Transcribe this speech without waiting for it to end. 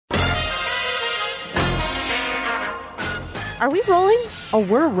Are we rolling? Oh,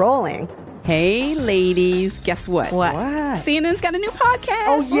 we're rolling. Hey, ladies. Guess what? What? CNN's got a new podcast.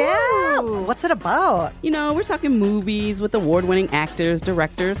 Oh, yeah. Ooh. What's it about? You know, we're talking movies with award-winning actors,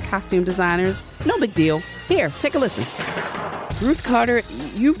 directors, costume designers. No big deal. Here, take a listen. Ruth Carter,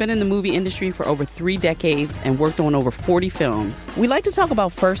 you've been in the movie industry for over 3 decades and worked on over 40 films. We like to talk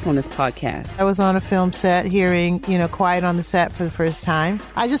about first on this podcast. I was on a film set hearing, Quiet on the Set for the first time.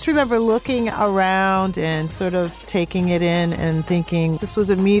 I just remember looking around and sort of taking it in and thinking this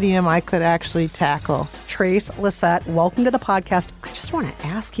was a medium I could actually tackle. Trace Lissette, welcome to the podcast. I just want to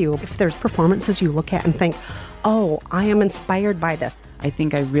ask you if there's performances you look at and think, oh, I am inspired by this. I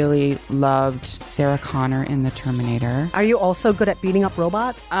think I really loved Sarah Connor in The Terminator. Are you also good at beating up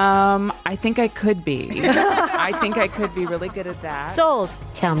robots? I think I could be. I think I could be really good at that. Sold.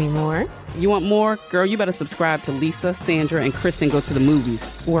 Tell me more. You want more? Girl, you better subscribe to Lisa, Sandra, and Kristen Go to the Movies.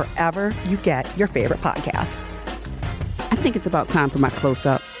 Wherever you get your favorite podcasts. I think it's about time for my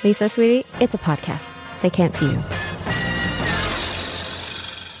close-up. Lisa, sweetie, it's a podcast. They can't see you.